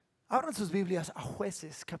Abran sus Biblias a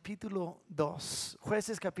Jueces capítulo 2.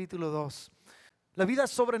 Jueces capítulo 2. La vida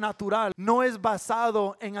sobrenatural no es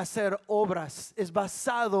basado en hacer obras, es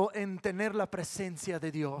basado en tener la presencia de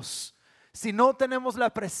Dios. Si no tenemos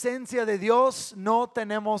la presencia de Dios, no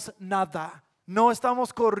tenemos nada. No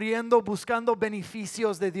estamos corriendo buscando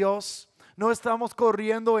beneficios de Dios. No estamos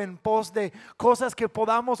corriendo en pos de cosas que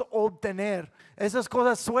podamos obtener. Esas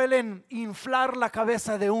cosas suelen inflar la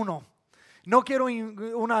cabeza de uno. No quiero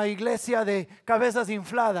una iglesia de cabezas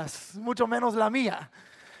infladas, mucho menos la mía.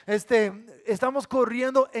 Estamos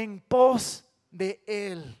corriendo en pos de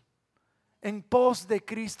Él, en pos de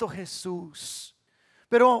Cristo Jesús.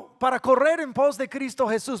 Pero para correr en pos de Cristo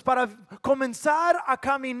Jesús, para comenzar a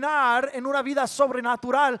caminar en una vida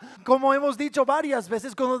sobrenatural, como hemos dicho varias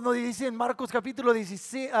veces, como nos dice en Marcos capítulo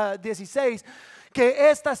 16, que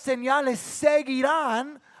estas señales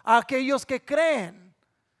seguirán a aquellos que creen.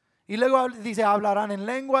 Y luego dice, hablarán en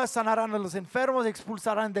lenguas, sanarán a los enfermos,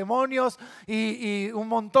 expulsarán demonios y un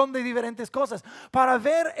montón de diferentes cosas. Para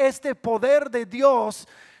ver este poder de Dios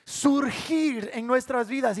surgir en nuestras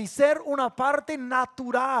vidas y ser una parte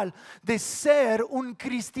natural de ser un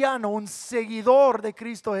cristiano, un seguidor de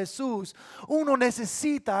Cristo Jesús, uno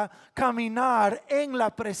necesita caminar en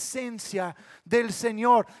la presencia del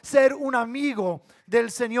Señor, ser un amigo del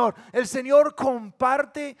Señor. El Señor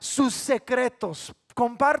comparte sus secretos,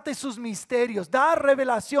 comparte sus misterios, da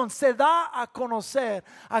revelación, se da a conocer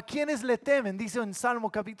a quienes le temen, dice en Salmo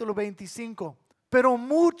capítulo 25. Pero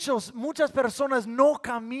muchas personas no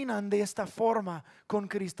caminan de esta forma con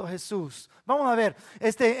Cristo Jesús. Vamos a ver,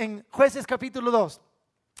 en Jueces capítulo 2,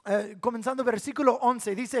 comenzando versículo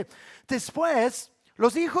 11, dice: después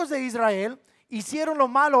los hijos de Israel hicieron lo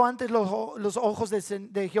malo ante los ojos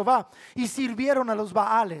de Jehová y sirvieron a los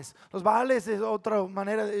Baales. Los Baales es otra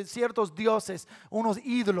manera de ciertos dioses, unos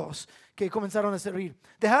ídolos que comenzaron a servir.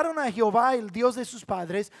 Dejaron a Jehová, el Dios de sus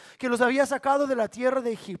padres, que los había sacado de la tierra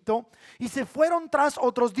de Egipto, y se fueron tras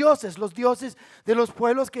otros dioses, los dioses de los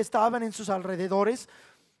pueblos que estaban en sus alrededores,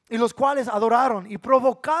 y los cuales adoraron y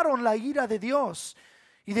provocaron la ira de Dios.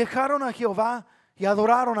 Y dejaron a Jehová y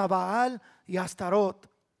adoraron a Baal y a Astarot.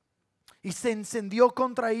 Y se encendió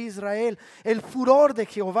contra Israel el furor de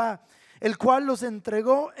Jehová, el cual los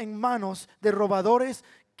entregó en manos de robadores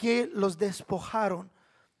que los despojaron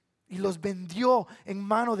y los vendió en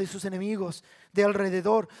mano de sus enemigos de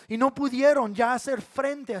alrededor, y no pudieron ya hacer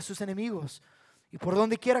frente a sus enemigos. Y por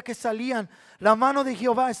donde quiera que salían, la mano de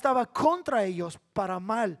Jehová estaba contra ellos para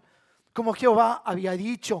mal, como Jehová había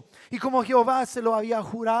dicho y como Jehová se lo había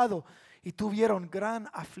jurado, y tuvieron gran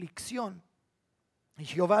aflicción. Y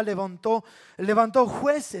Jehová levantó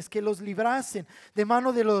jueces que los librasen de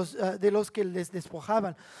mano de los que les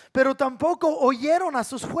despojaban. Pero tampoco oyeron a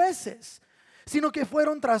sus jueces, sino que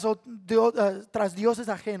fueron tras dioses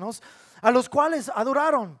ajenos, a los cuales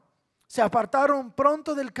adoraron. Se apartaron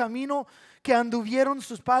pronto del camino que anduvieron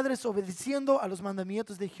sus padres, obedeciendo a los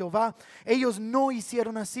mandamientos de Jehová. Ellos no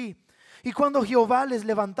hicieron así. Y cuando Jehová les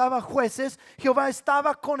levantaba jueces, Jehová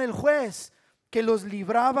estaba con el juez, que los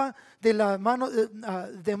libraba de mano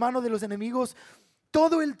de los enemigos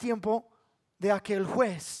todo el tiempo de aquel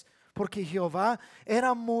juez, porque Jehová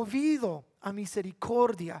era movido a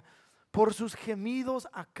misericordia por sus gemidos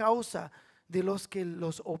a causa de los que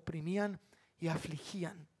los oprimían y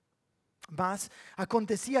afligían. Mas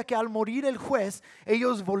acontecía que al morir el juez,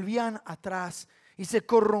 ellos volvían atrás y se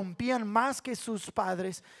corrompían más que sus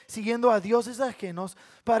padres, siguiendo a dioses ajenos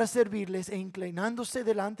para servirles e inclinándose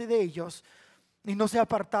delante de ellos, y no se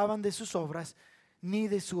apartaban de sus obras ni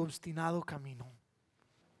de su obstinado camino.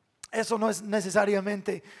 Eso no es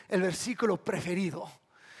necesariamente el versículo preferido.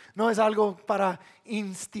 No es algo para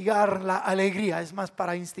instigar la alegría, es más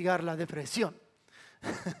para instigar la depresión.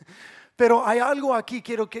 Pero hay algo aquí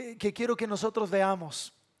que quiero que nosotros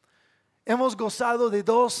veamos. Hemos gozado de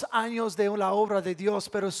 2 años de la obra de Dios,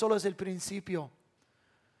 pero solo es el principio.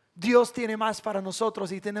 Dios tiene más para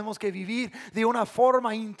nosotros y tenemos que vivir de una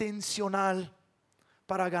forma intencional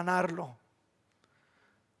para ganarlo.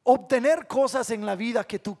 Obtener cosas en la vida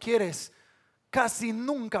que tú quieres casi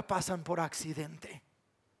nunca pasan por accidente.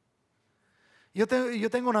 Yo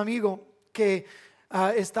tengo un amigo que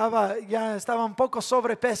ya estaba un poco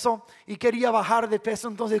sobrepeso y quería bajar de peso,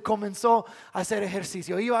 entonces comenzó a hacer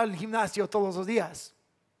ejercicio. Iba al gimnasio todos los días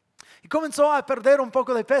y comenzó a perder un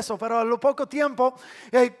poco de peso, pero a lo poco tiempo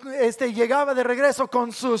llegaba de regreso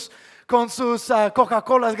con sus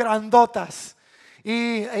Coca-Colas grandotas.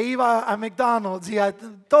 E iba a McDonald's y a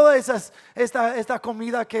toda esta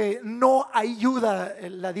comida que no ayuda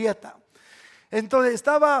en la dieta. Entonces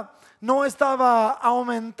estaba no estaba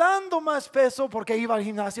aumentando más peso porque iba al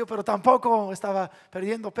gimnasio, pero tampoco estaba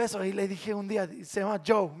perdiendo peso. Y le dije un día, se llama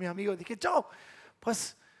Joe, mi amigo, dije, Joe,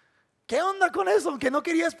 pues, ¿qué onda con eso? Que no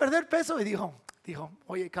querías perder peso. Y dijo,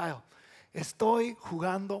 oye, Kyle, estoy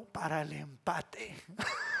jugando para el empate.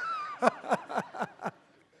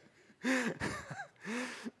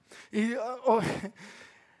 Y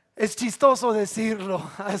es chistoso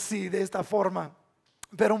decirlo así, de esta forma.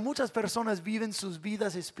 Pero muchas personas viven sus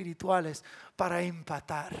vidas espirituales para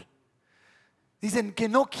empatar. Dicen que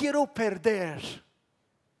no quiero perder,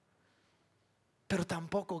 pero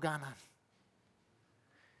tampoco ganan.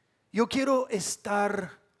 Yo quiero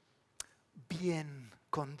estar bien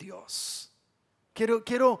con Dios.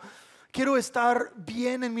 Quiero estar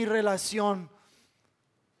bien en mi relación.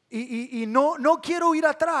 Y no quiero ir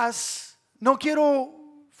atrás. No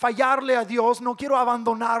quiero fallarle a Dios. No quiero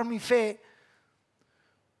abandonar mi fe.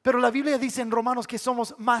 Pero la Biblia dice en Romanos que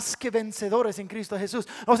somos más que vencedores en Cristo Jesús.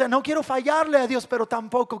 O sea, no quiero fallarle a Dios, pero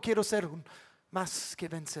tampoco quiero ser un más que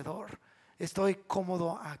vencedor. Estoy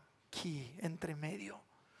cómodo aquí, entre medio.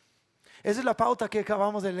 Esa es la pauta que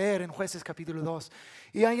acabamos de leer en Jueces capítulo 2.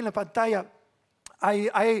 Y ahí en la pantalla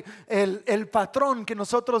hay el patrón que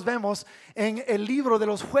nosotros vemos en el libro de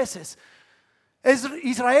los jueces.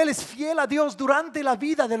 Israel es fiel a Dios durante la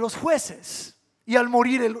vida de los jueces. Y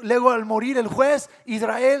luego al morir el juez,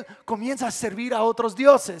 Israel comienza a servir a otros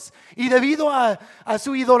dioses. Y debido a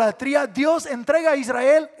su idolatría, Dios entrega a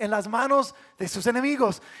Israel en las manos de sus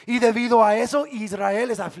enemigos. Y debido a eso,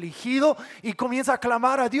 Israel es afligido y comienza a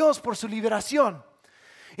clamar a Dios por su liberación.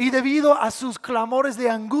 Y debido a sus clamores de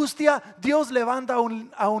angustia, Dios levanta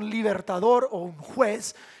a un libertador o un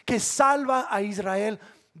juez que salva a Israel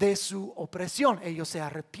de su opresión. Ellos se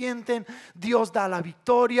arrepienten, Dios da la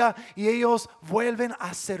victoria y ellos vuelven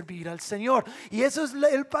a servir al Señor. Y eso es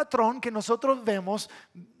el patrón que nosotros vemos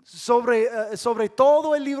sobre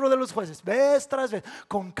todo el libro de los jueces, vez tras vez.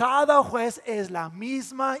 Con cada juez es la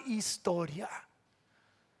misma historia.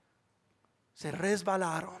 Se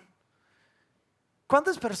resbalaron.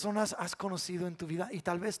 ¿Cuántas personas has conocido en tu vida? Y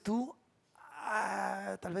tal vez tú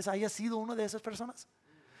tal vez hayas sido una de esas personas,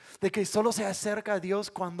 de que solo se acerca a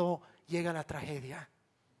Dios cuando llega la tragedia,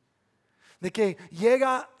 de que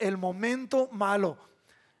llega el momento malo,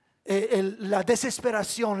 la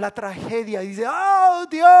desesperación, la tragedia, y dice, oh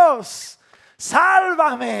Dios,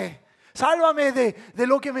 sálvame de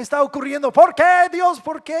lo que me está ocurriendo. ¿Por qué, Dios?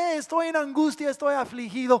 ¿Por qué? Estoy en angustia, estoy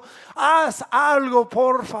afligido. Haz algo,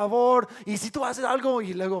 por favor. Y si tú haces algo,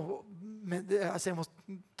 y luego hacemos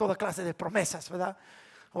toda clase de promesas, ¿verdad?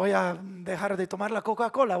 Voy a dejar de tomar la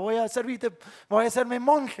Coca-Cola, voy a hacerme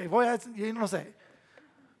monje, no sé.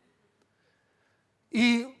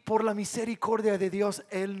 Y por la misericordia de Dios,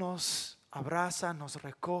 Él nos abraza, nos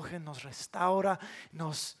recoge, nos restaura,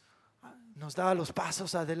 nos da los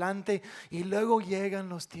pasos adelante. Y luego llegan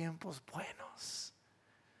los tiempos buenos.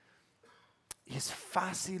 Y es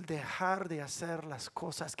fácil dejar de hacer las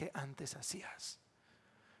cosas que antes hacías.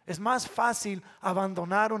 Es más fácil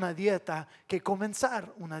abandonar una dieta que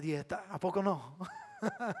comenzar una dieta. ¿A poco no?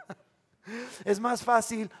 Es más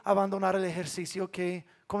fácil abandonar el ejercicio que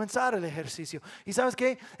comenzar el ejercicio. ¿Y sabes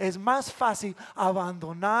qué? Es más fácil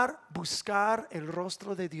buscar el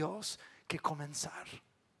rostro de Dios que comenzar.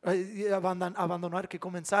 Abandonar que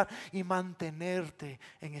comenzar y mantenerte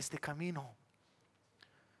en este camino.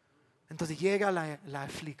 Entonces llega la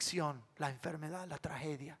aflicción, la enfermedad, la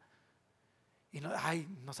tragedia. Y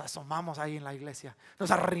nos asomamos ahí en la iglesia, nos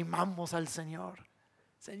arrimamos al Señor.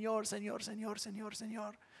 Señor, Señor, Señor, Señor,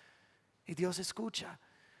 Señor. Y Dios escucha.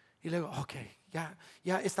 Y luego, ok, ya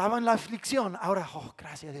estaba en la aflicción. Ahora,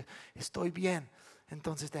 gracias a Dios, estoy bien.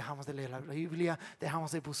 Entonces dejamos de leer la Biblia,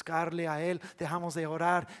 dejamos de buscarle a Él, dejamos de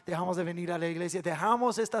orar, dejamos de venir a la iglesia,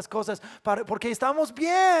 dejamos estas cosas porque estamos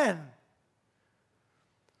bien.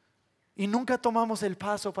 Y nunca tomamos el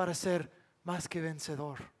paso para ser más que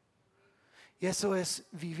vencedor. Y eso es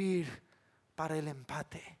vivir para el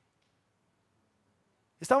empate.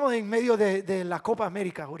 Estamos en medio de la Copa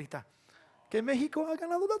América ahorita, que México ha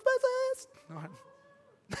ganado 2 veces. No.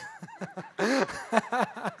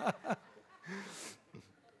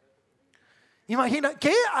 Imagina,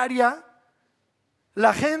 ¿qué haría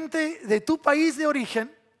la gente de tu país de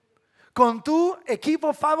origen con tu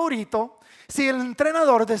equipo favorito si el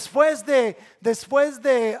entrenador después de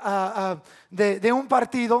un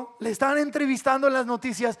partido le están entrevistando en las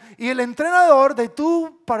noticias y el entrenador de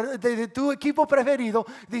tu equipo preferido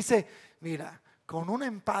dice, mira, con un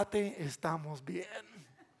empate estamos bien?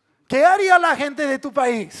 ¿Qué haría la gente de tu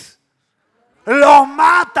país? Lo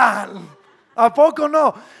matan. ¿A poco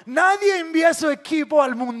no? Nadie envía a su equipo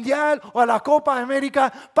al Mundial o a la Copa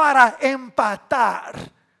América para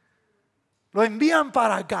empatar. Lo envían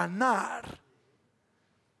para ganar.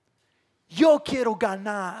 Yo quiero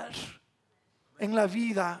ganar en la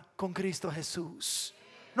vida con Cristo Jesús.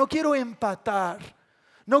 No quiero empatar.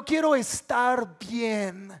 No quiero estar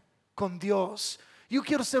bien con Dios. Yo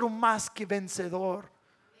quiero ser un más que vencedor.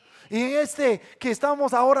 Y en que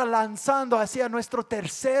estamos ahora lanzando hacia nuestro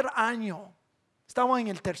tercer año. Estamos en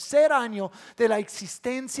el tercer año de la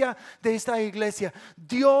existencia de esta iglesia.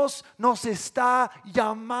 Dios nos está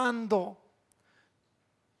llamando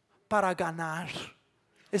para ganar.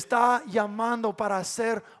 Está llamando para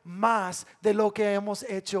hacer más de lo que hemos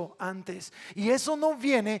hecho antes. Y eso no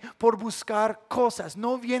viene por buscar cosas,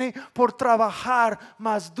 no viene por trabajar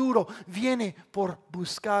más duro, viene por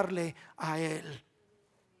buscarle a Él.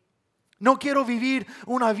 No quiero vivir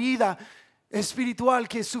una vida espiritual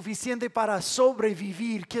que es suficiente para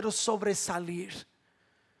sobrevivir, quiero sobresalir.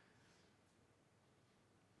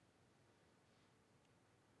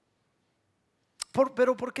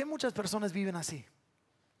 Pero ¿por qué muchas personas viven así?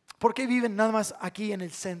 ¿Por qué viven nada más aquí en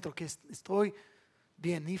el centro? Que estoy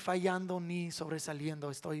bien, ni fallando ni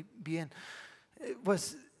sobresaliendo, estoy bien.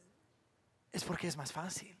 Pues es porque es más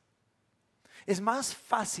fácil. Es más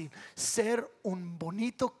fácil ser un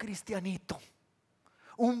bonito cristianito,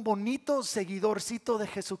 un bonito seguidorcito de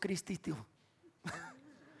Jesucristito,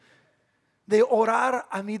 de orar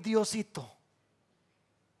a mi Diosito.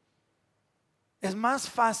 Es más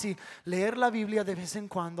fácil leer la Biblia de vez en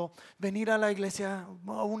cuando, venir a la iglesia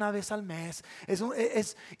una vez al mes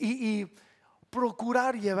y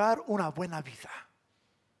procurar llevar una buena vida.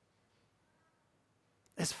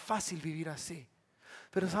 Es fácil vivir así.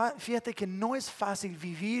 Pero fíjate que no es fácil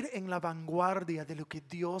vivir en la vanguardia de lo que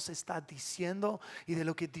Dios está diciendo y de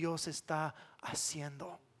lo que Dios está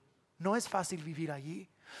haciendo. No es fácil vivir allí.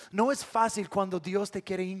 No es fácil cuando Dios te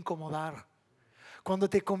quiere incomodar. Cuando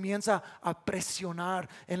te comienza a presionar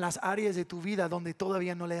en las áreas de tu vida donde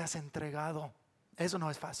todavía no le has entregado. Eso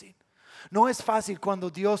no es fácil. No es fácil cuando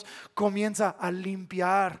Dios comienza a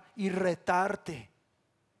limpiar y retarte.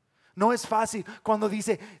 No es fácil cuando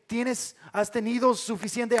dice, has tenido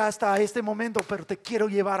suficiente hasta este momento, pero te quiero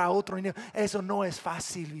llevar a otro nivel. Eso no es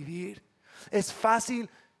fácil vivir. Es fácil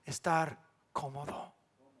estar cómodo.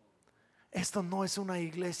 Esto no es una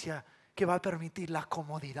iglesia que va a permitir la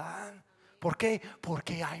comodidad. ¿Por qué?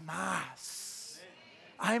 Porque hay más.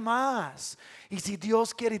 Hay más. Y si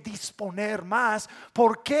Dios quiere disponer más,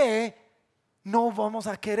 ¿por qué no vamos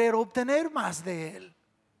a querer obtener más de Él?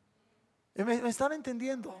 ¿Me están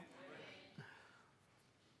entendiendo?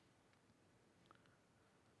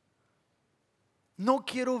 No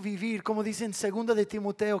quiero vivir, como dice en 2 de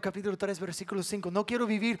Timoteo capítulo 3 versículo 5, no quiero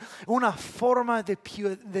vivir una forma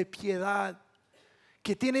de piedad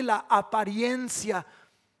que tiene la apariencia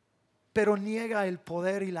pero niega el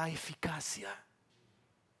poder y la eficacia.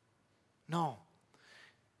 No,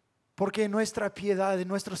 porque en nuestra piedad, en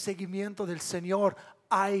nuestro seguimiento del Señor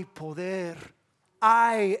hay poder,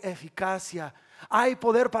 hay eficacia, hay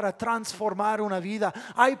poder para transformar una vida,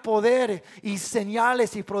 hay poder y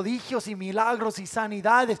señales y prodigios y milagros y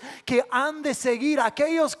sanidades que han de seguir a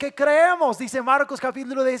aquellos que creemos, dice Marcos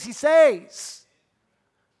capítulo 16.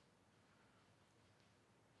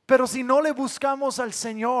 Pero si no le buscamos al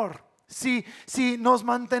Señor, si nos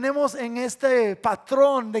mantenemos en este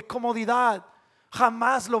patrón de comodidad,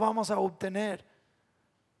 jamás lo vamos a obtener.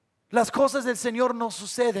 Las cosas del Señor no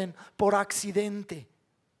suceden por accidente.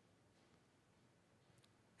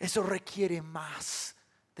 Eso requiere más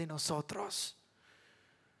de nosotros.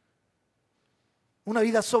 Una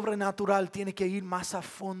vida sobrenatural tiene que ir más a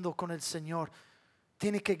fondo con el Señor.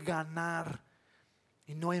 Tiene que ganar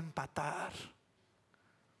y no empatar.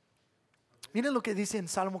 Miren lo que dice en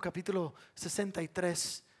Salmo capítulo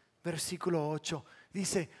 63, versículo 8.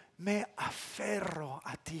 Dice, me aferro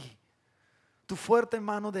a ti. Tu fuerte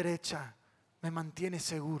mano derecha me mantiene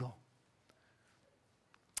seguro.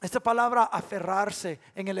 Esta palabra aferrarse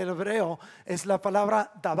en el hebreo es la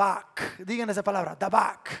palabra dabak. Digan esa palabra,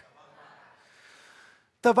 dabak.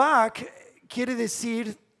 Dabak quiere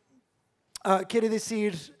decir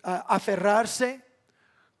aferrarse,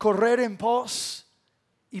 correr en pos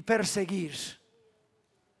y perseguir.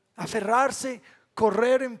 Aferrarse,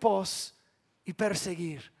 correr en pos y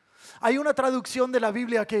perseguir. Hay una traducción de la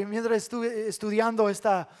Biblia que mientras estuve estudiando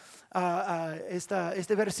este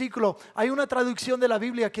versículo, hay una traducción de la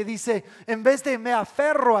Biblia que dice, en vez de me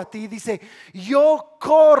aferro a ti, dice, yo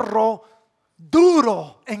corro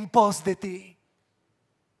duro en pos de ti.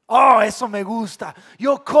 Oh, eso me gusta.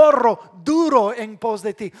 Yo corro duro en pos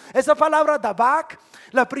de ti. Esa palabra dabak,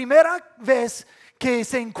 la primera vez que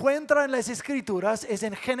se encuentra en las escrituras es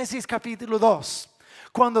en Génesis capítulo 2.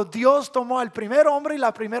 Cuando Dios tomó al primer hombre y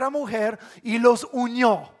la primera mujer y los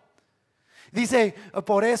unió. Dice,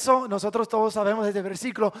 por eso, nosotros todos sabemos este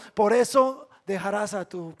versículo, por eso dejarás a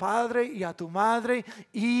tu padre y a tu madre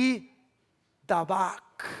y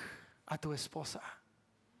dabak a tu esposa.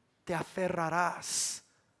 Te aferrarás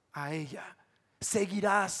a ella,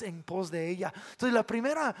 seguirás en pos de ella. Entonces la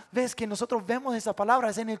primera vez que nosotros vemos esa palabra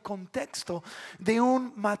es en el contexto de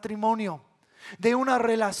un matrimonio, de una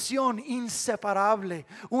relación inseparable,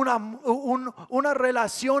 una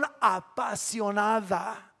relación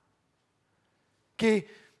apasionada,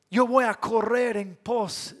 que yo voy a correr en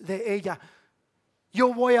pos de ella.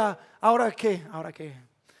 Yo voy a, ahora que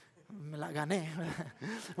me la gané,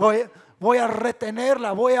 voy a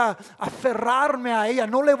retenerla, voy a aferrarme a ella,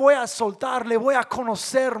 no le voy a soltar, le voy a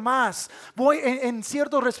conocer más. En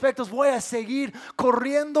ciertos respectos voy a seguir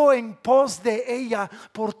corriendo en pos de ella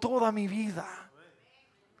por toda mi vida.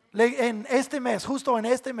 En este mes, justo en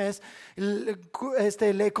este mes,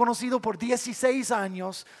 le he conocido por 16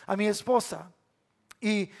 años a mi esposa.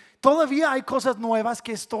 Y todavía hay cosas nuevas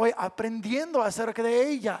que estoy aprendiendo acerca de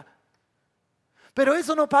ella. Pero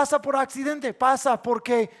eso no pasa por accidente, pasa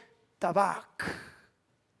porque tabak.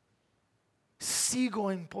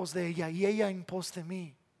 Sigo en pos de ella y ella en pos de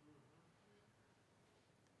mí.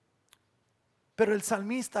 Pero el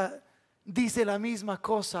salmista dice la misma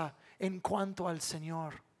cosa en cuanto al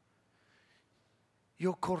Señor.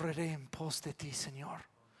 Yo correré en pos de ti, Señor.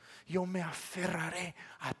 Yo me aferraré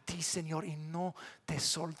a ti, Señor, y no te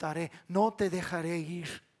soltaré, no te dejaré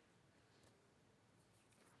ir.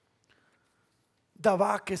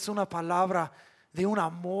 Dabak es una palabra de un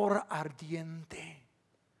amor ardiente.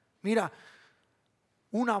 Mira,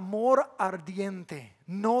 un amor ardiente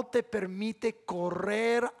no te permite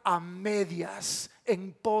correr a medias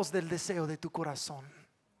en pos del deseo de tu corazón.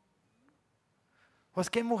 Pues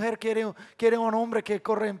qué mujer quiere un hombre que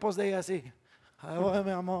corre en pos de ella así. Ahí voy, mi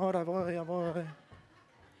amor, ahí voy.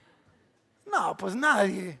 No, pues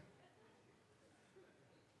nadie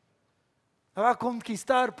la va a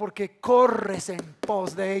conquistar porque corres en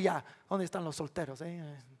pos de ella. ¿Dónde están los solteros?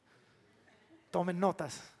 Tomen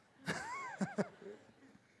notas.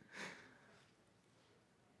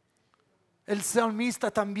 El salmista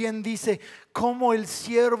también dice, como el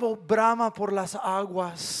ciervo brama por las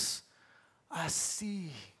aguas,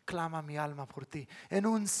 así clama mi alma por ti. En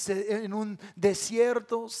un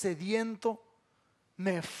desierto sediento,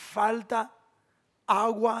 me falta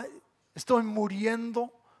agua, estoy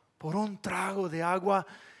muriendo por un trago de agua,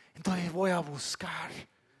 entonces voy a buscar.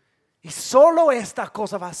 Y solo esta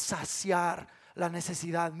cosa va a saciar la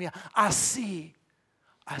necesidad mía. Así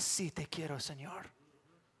te quiero, Señor.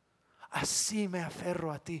 Así me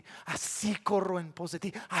aferro a ti, así corro en pos de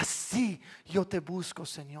ti, así yo te busco,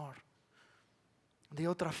 Señor. De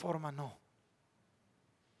otra forma no.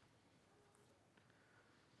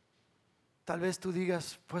 Tal vez tú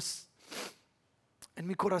digas, pues en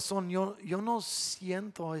mi corazón yo no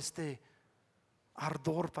siento este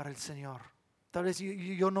ardor para el Señor. Tal vez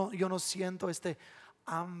yo no siento este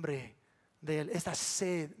hambre de Él, esta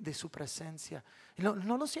sed de su presencia.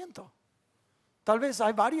 No lo siento. Tal vez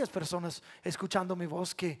hay varias personas escuchando mi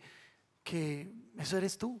voz que eso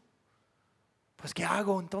eres tú. Pues ¿qué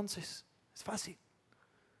hago entonces? Es fácil.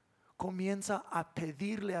 Comienza a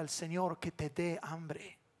pedirle al Señor que te dé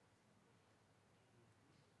hambre.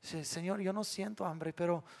 Dice, Señor, yo no siento hambre,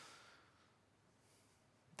 pero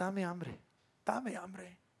dame hambre.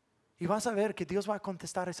 Y vas a ver que Dios va a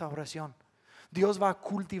contestar esa oración. Dios va a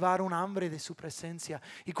cultivar un hambre de su presencia.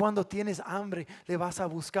 Y cuando tienes hambre, le vas a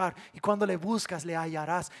buscar. Y cuando le buscas, le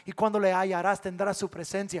hallarás. Y cuando le hallarás, tendrás su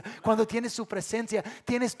presencia. Cuando tienes su presencia,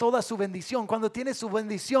 tienes toda su bendición. Cuando tienes su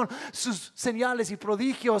bendición, sus señales y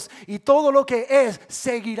prodigios y todo lo que es,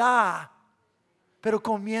 seguirá. Pero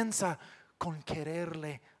comienza con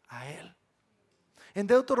quererle a Él. En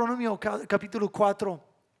Deuteronomio capítulo 4,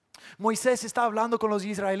 Moisés está hablando con los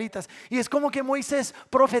israelitas y es como que Moisés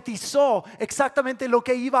profetizó exactamente lo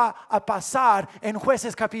que iba a pasar en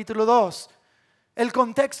Jueces capítulo 2. El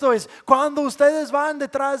contexto es: cuando ustedes van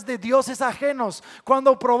detrás de dioses ajenos,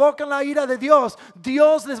 cuando provocan la ira de Dios,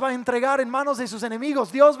 Dios les va a entregar en manos de sus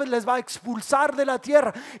enemigos, Dios les va a expulsar de la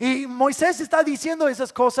tierra. Y Moisés está diciendo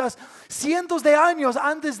esas cosas cientos de años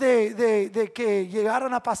antes de que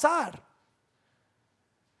llegaran a pasar.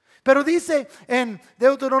 Pero dice en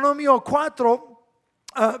Deuteronomio 4,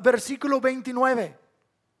 versículo 29,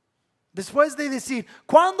 después de decir,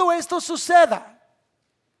 cuando esto suceda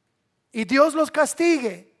y Dios los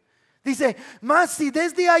castigue, Dice, más si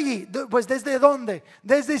desde allí, pues ¿desde dónde?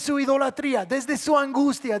 Desde su idolatría, desde su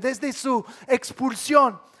angustia, desde su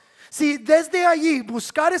expulsión. Si desde allí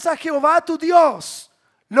buscares a Jehová tu Dios,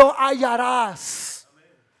 lo hallarás.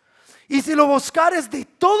 Y si lo buscares de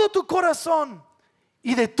todo tu corazón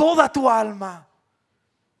y de toda tu alma,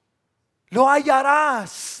 lo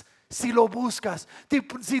hallarás. Si lo buscas,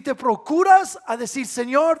 si te procuras a decir,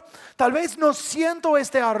 Señor, tal vez no siento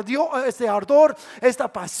este ardor, esta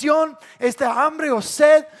pasión, esta hambre o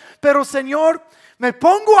sed, pero Señor, me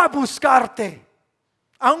pongo a buscarte,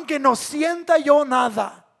 aunque no sienta yo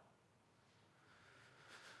nada.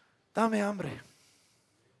 Dame hambre.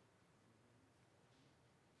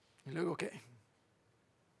 Y luego, ¿qué?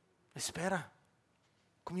 Espera,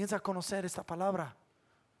 comienza a conocer esta palabra.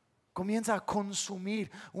 Comienza a consumir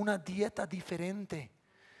una dieta diferente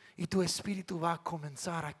y tu espíritu va a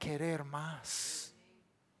comenzar a querer más.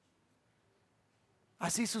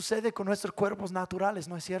 Así sucede con nuestros cuerpos naturales,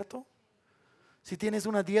 ¿no es cierto? Si tienes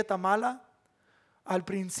una dieta mala, al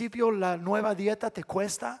principio la nueva dieta te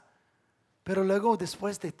cuesta, pero luego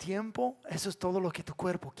después de tiempo, eso es todo lo que tu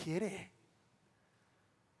cuerpo quiere.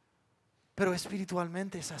 Pero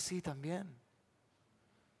espiritualmente es así también.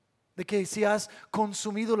 De que si has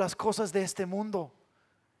consumido las cosas de este mundo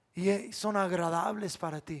y son agradables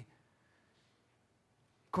para ti,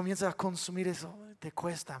 comienzas a consumir eso,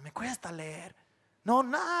 me cuesta leer. No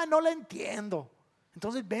la entiendo.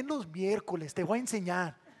 Entonces ven los miércoles, te voy a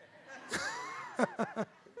enseñar.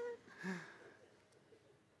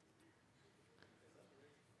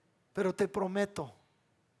 Pero te prometo,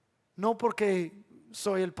 no porque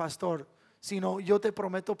soy el pastor, sino yo te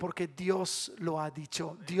prometo porque Dios lo ha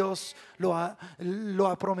dicho, Dios lo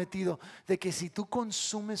ha prometido, de que si tú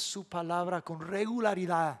consumes su palabra con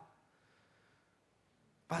regularidad,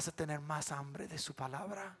 vas a tener más hambre de su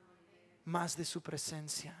palabra, más de su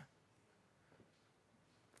presencia.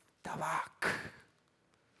 Tabac,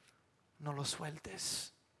 no lo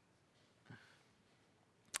sueltes.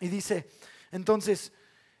 Y dice, entonces,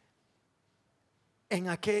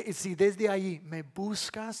 si desde ahí me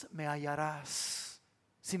buscas, me hallarás.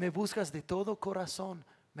 Si me buscas de todo corazón,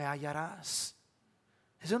 me hallarás.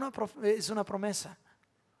 Es una promesa.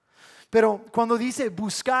 Pero cuando dice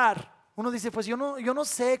buscar, uno dice, pues yo no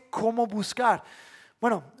sé cómo buscar.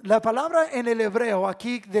 Bueno, la palabra en el hebreo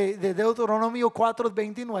aquí de Deuteronomio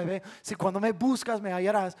 4:29, si cuando me buscas, me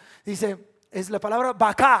hallarás, dice, es la palabra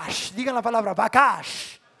bakash. Digan la palabra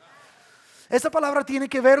bakash. Esta palabra tiene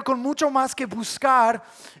que ver con mucho más que buscar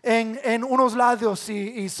en unos lados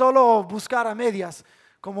y solo buscar a medias,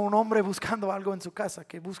 como un hombre buscando algo en su casa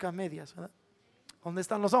que busca a medias, ¿verdad? ¿Dónde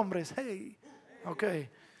están los hombres? Hey, ok.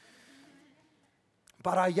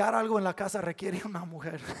 Para hallar algo en la casa requiere una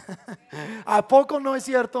mujer. ¿A poco no es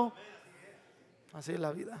cierto? Así es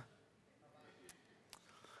la vida.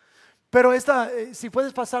 Pero si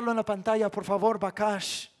puedes pasarlo en la pantalla, por favor,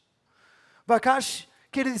 bakash. Bakash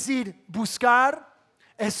quiere decir buscar,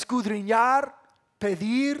 escudriñar,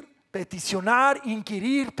 pedir, peticionar,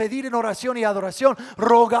 inquirir, pedir en oración y adoración,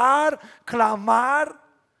 rogar, clamar.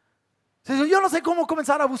 Yo no sé cómo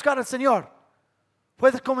comenzar a buscar al Señor.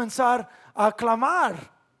 Puedes comenzar a clamar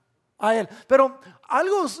a Él. Pero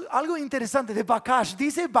algo interesante de bakash,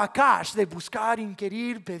 dice bakash, de buscar,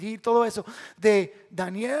 inquirir, pedir, todo eso, de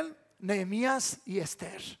Daniel, Nehemías y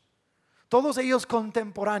Esther. Todos ellos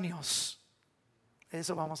contemporáneos.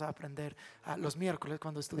 Eso vamos a aprender los miércoles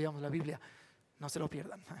cuando estudiamos la Biblia. No se lo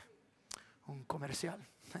pierdan. Un comercial.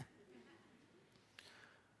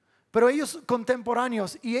 Pero ellos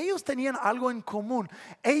contemporáneos, y ellos tenían algo en común.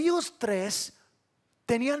 Ellos tres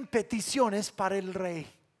tenían peticiones para el rey.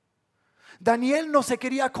 Daniel no se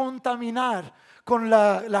quería contaminar con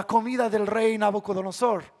la comida del rey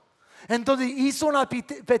Nabucodonosor. Entonces hizo una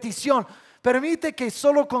petición: permite que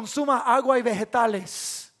solo consuma agua y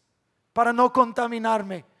vegetales para no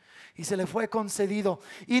contaminarme. Y se le fue concedido.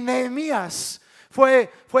 Y Nehemías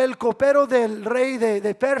fue el copero del rey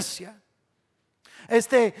de Persia.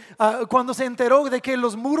 Cuando se enteró de que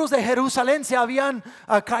los muros de Jerusalén se habían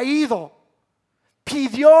caído,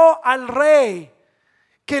 pidió al rey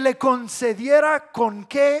que le concediera con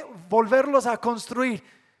qué volverlos a construir.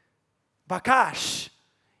 Bakash.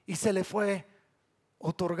 Y se le fue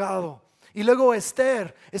otorgado. Y luego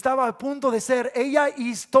Esther estaba a punto de ser, ella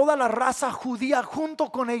y toda la raza judía junto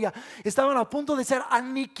con ella, estaban a punto de ser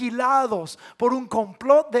aniquilados por un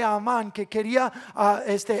complot de Amán que quería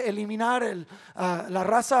eliminar la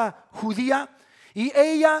raza judía. Y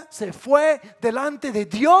ella se fue delante de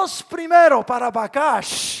Dios primero para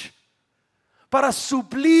bakash, para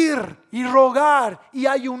suplir y rogar y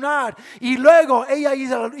ayunar. Y luego ella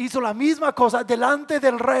hizo la misma cosa delante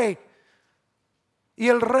del rey. Y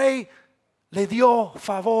el rey le dio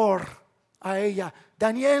favor a ella.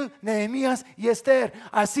 Daniel, Nehemías y Esther.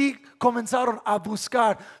 Así comenzaron a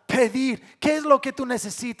buscar, pedir. ¿Qué es lo que tú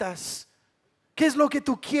necesitas? ¿Qué es lo que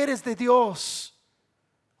tú quieres de Dios?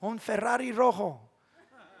 Un Ferrari rojo.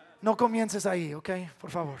 No comiences ahí, ¿ok? Por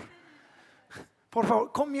favor. Por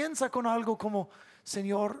favor, comienza con algo como: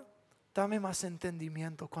 Señor, dame más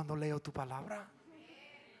entendimiento cuando leo tu palabra.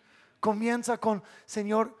 Comienza con: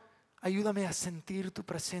 Señor, ayúdame a sentir tu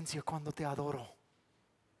presencia cuando te adoro.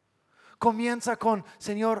 Comienza con: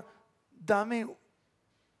 Señor, dame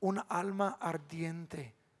un alma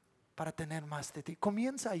ardiente para tener más de ti.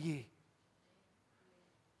 Comienza allí.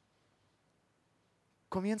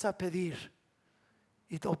 Comienza a pedir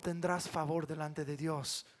y obtendrás favor delante de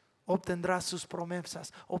Dios. Obtendrás sus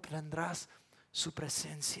promesas, obtendrás su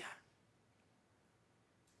presencia.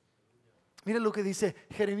 Mire lo que dice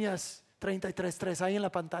Jeremías 33:3, ahí en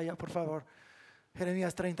la pantalla, por favor.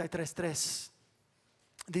 Jeremías 33:3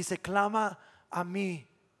 dice: clama a mí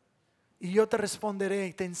y yo te responderé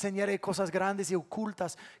y te enseñaré cosas grandes y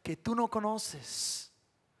ocultas que tú no conoces.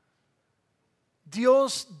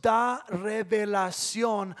 Dios da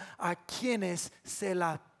revelación a quienes se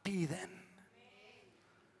la piden.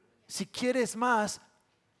 Si quieres más,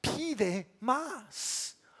 pide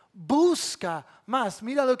más. Busca más.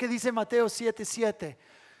 Mira lo que dice Mateo 7:7.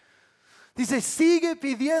 Dice: sigue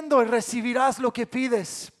pidiendo y recibirás lo que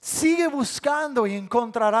pides. Sigue buscando y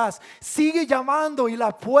encontrarás. Sigue llamando y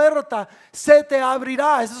la puerta se te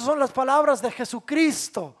abrirá. Esas son las palabras de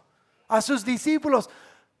Jesucristo a sus discípulos.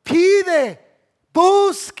 Pide,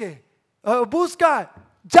 busca,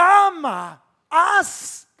 llama,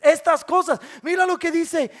 haz estas cosas. Mira lo que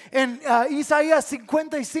dice en Isaías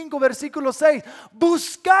 55 versículo 6.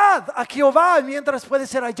 Buscad a Jehová mientras puede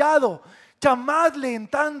ser hallado. Llamadle en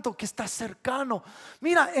tanto que está cercano.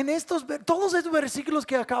 Mira, en todos estos versículos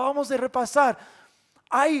que acabamos de repasar,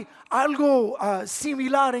 hay algo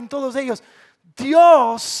similar en todos ellos.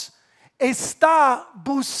 Dios está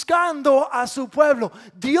buscando a su pueblo.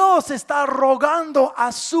 Dios está rogando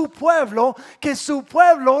a su pueblo que su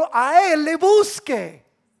pueblo a Él le busque.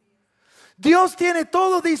 Dios tiene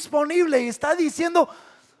todo disponible y está diciendo: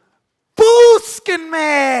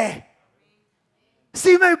 búsquenme.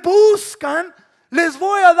 Si me buscan, les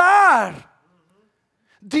voy a dar.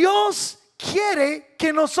 Dios quiere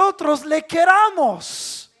que nosotros le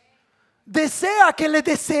queramos. Desea que le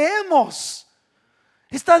deseemos.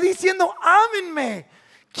 Está diciendo: ámenme,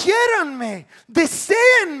 quiéranme,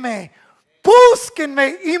 deséenme,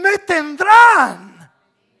 búsquenme y me tendrán.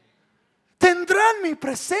 Tendrán mi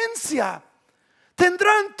presencia.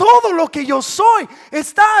 Tendrán todo lo que yo soy.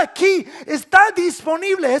 Está aquí, está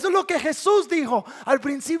disponible. Eso es lo que Jesús dijo al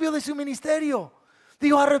principio de su ministerio.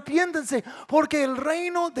 Dijo: arrepiéntense porque el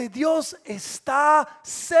reino de Dios está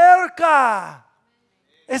cerca.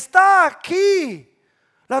 Está aquí.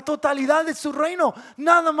 La totalidad de su reino.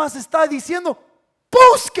 Nada más está diciendo: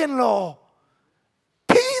 búsquenlo,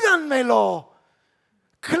 pídanmelo,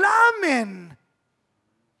 clamen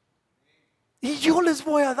y yo les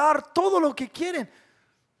voy a dar todo lo que quieren.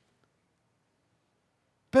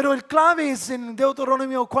 Pero el clave es en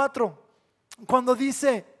Deuteronomio 4, cuando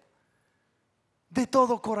dice: de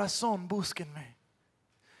todo corazón búsquenme.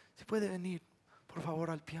 ¿Se puede venir por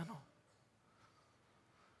favor al piano?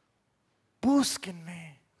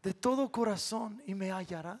 Búsquenme de todo corazón y me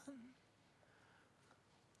hallarán.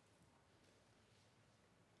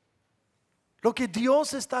 Lo que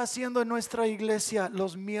Dios está haciendo en nuestra iglesia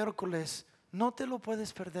los miércoles, no te lo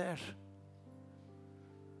puedes perder.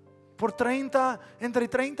 Por entre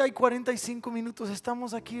 30 y 45 minutos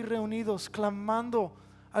estamos aquí reunidos, clamando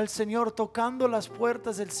al Señor, tocando las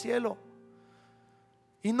puertas del cielo.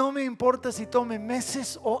 Y no me importa si tome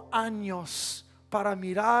meses o años para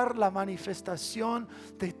mirar la manifestación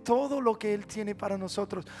de todo lo que Él tiene para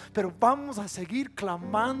nosotros, pero vamos a seguir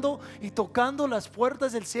clamando y tocando las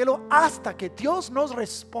puertas del cielo hasta que Dios nos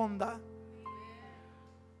responda.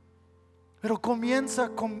 Pero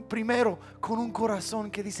comienza primero con un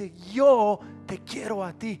corazón que dice: yo te quiero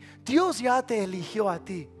a ti. Dios ya te eligió a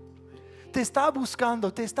ti. Te está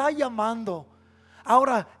buscando, te está llamando.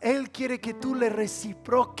 Ahora Él quiere que tú le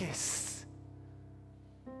reciproques.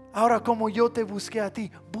 Ahora, como yo te busqué a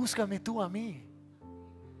ti, búscame tú a mí.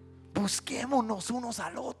 Busquémonos unos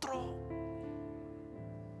al otro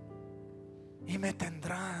y me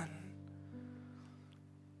tendrán.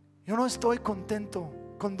 Yo no estoy contento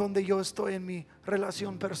con donde yo estoy en mi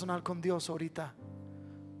relación personal con Dios ahorita.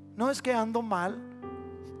 No es que ando mal,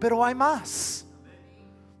 pero hay más.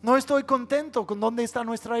 No estoy contento con donde está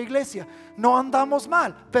nuestra iglesia. No andamos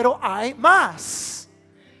mal, pero hay más.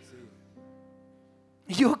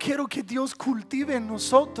 Yo quiero que Dios cultive en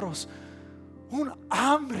nosotros un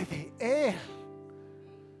hambre de Él.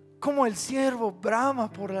 Como el ciervo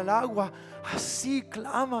brama por el agua, así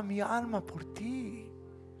clama mi alma por ti.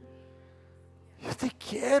 Yo te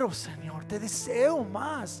quiero, Señor, te deseo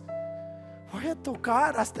más. Voy a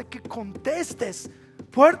tocar hasta que contestes.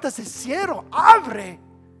 Puertas de cielo, abre,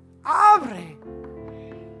 abre.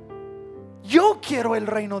 Yo quiero el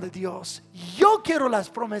reino de Dios. Yo quiero las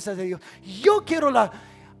promesas de Dios. Yo quiero la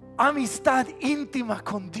amistad íntima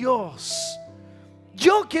con Dios.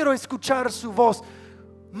 Yo quiero escuchar su voz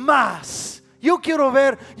más. Yo quiero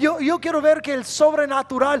ver que el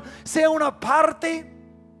sobrenatural sea una parte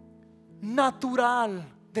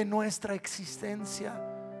natural de nuestra existencia.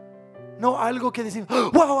 No algo que decimos,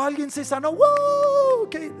 wow, alguien se sanó, wow,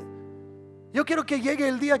 okay. Yo quiero que llegue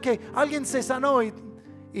el día que alguien se sanó y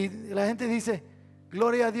la gente dice,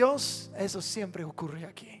 gloria a Dios. Eso siempre ocurre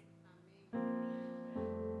aquí.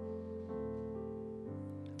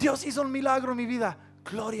 Dios hizo un milagro en mi vida,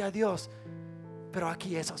 gloria a Dios. Pero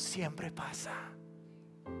aquí eso siempre pasa.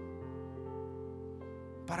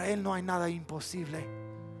 Para Él no hay nada imposible.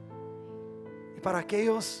 Y para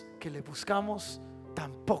aquellos que le buscamos,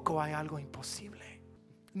 tampoco hay algo imposible.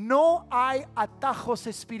 No hay atajos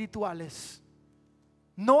espirituales.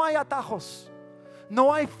 No hay atajos.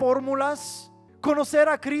 No hay fórmulas. Conocer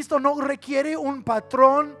a Cristo no requiere un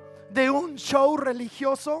patrón de un show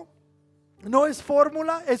religioso. No es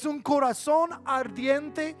fórmula, es un corazón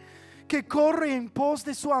ardiente que corre en pos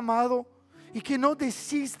de su amado y que no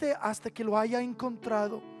desiste hasta que lo haya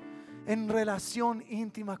encontrado en relación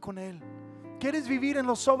íntima con Él. ¿Quieres vivir en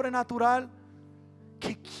lo sobrenatural?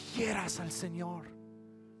 Que quieras al Señor,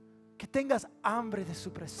 que tengas hambre de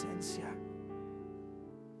su presencia.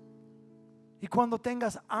 Y cuando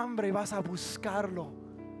tengas hambre vas a buscarlo.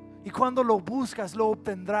 Y cuando lo buscas lo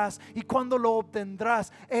obtendrás. Y cuando lo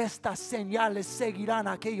obtendrás, estas señales seguirán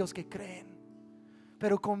a aquellos que creen.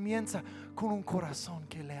 Pero comienza con un corazón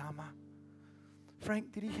que le ama. Frank,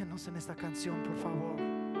 dirígenos en esta canción, por favor.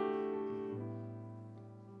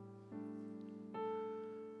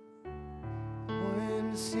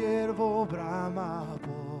 El siervo brama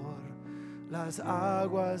por las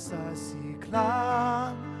aguas, así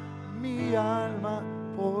clama mi alma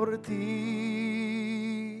por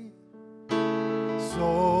ti.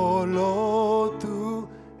 Solo tú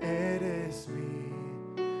eres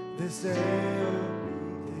mi deseo.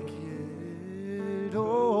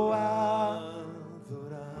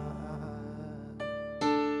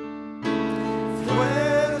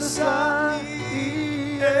 Fuerza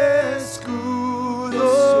y escudo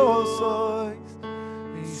sois,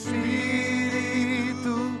 mi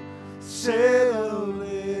espíritu se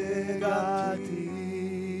doblega a ti.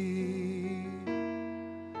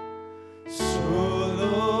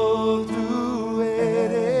 Solo tú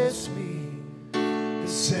eres mi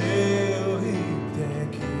deseo y te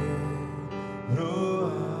quiero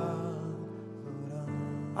adorar.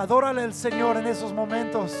 Adórale al Señor en esos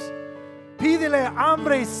momentos. Pídele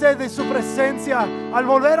hambre y sed de su presencia al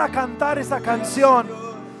volver a cantar esa canción.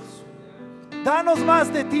 Danos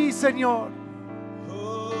más de ti, Señor.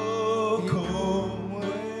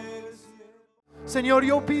 Señor,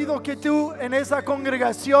 yo pido que tú en esa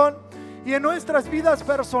congregación y en nuestras vidas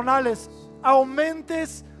personales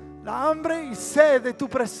aumentes la hambre y sed de tu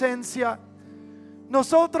presencia.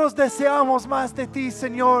 Nosotros deseamos más de ti,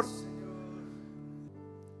 Señor.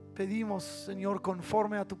 Pedimos, Señor,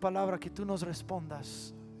 conforme a tu palabra, que tú nos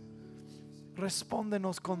respondas.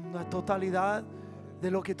 Respóndenos con la totalidad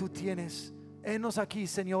de lo que tú tienes. Henos aquí,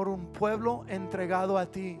 Señor, un pueblo entregado a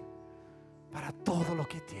ti para todo lo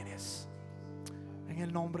que tienes. En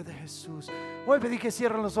el nombre de Jesús. Voy a pedir que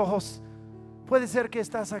cierren los ojos. Puede ser que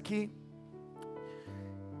estás aquí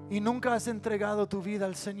y nunca has entregado tu vida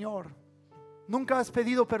al Señor. Nunca has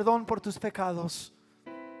pedido perdón por tus pecados.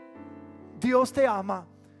 Dios te ama.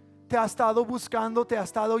 Te ha estado buscando, te ha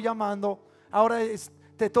estado llamando. Ahora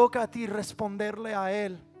te toca a ti responderle a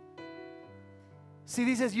Él. Si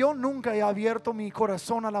dices, yo nunca he abierto mi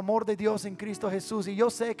corazón al amor de Dios en Cristo Jesús y yo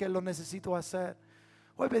sé que lo necesito hacer,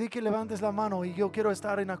 voy a pedir que levantes la mano y yo quiero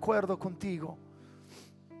estar en acuerdo contigo.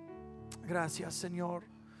 Gracias, Señor.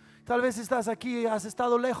 Tal vez estás aquí y has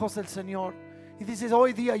estado lejos del Señor y dices,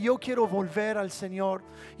 hoy día yo quiero volver al Señor.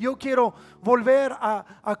 Yo quiero volver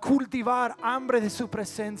a cultivar hambre de su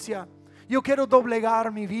presencia. Yo quiero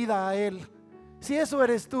doblegar mi vida a Él. Si eso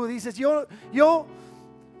eres tú, dices, yo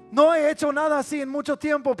no he hecho nada así en mucho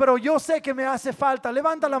tiempo, pero yo sé que me hace falta.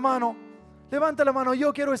 Levanta la mano. Levanta la mano.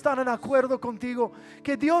 Yo quiero estar en acuerdo contigo.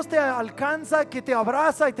 Que Dios te alcanza, que te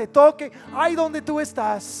abraza y te toque ahí donde tú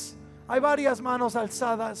estás. Hay varias manos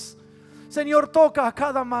alzadas. Señor, toca a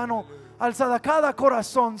cada mano alzada, cada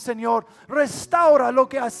corazón, Señor. Restaura lo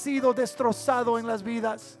que ha sido destrozado en las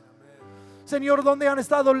vidas. Señor, donde han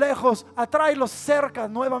estado lejos, atráelos cerca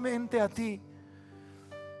nuevamente a ti.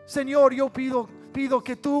 Señor, yo pido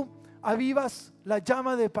que tú avivas la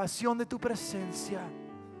llama de pasión de tu presencia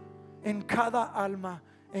en cada alma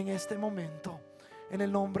en este momento. En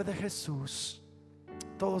el nombre de Jesús.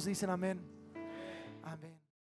 Todos dicen amén. Amén.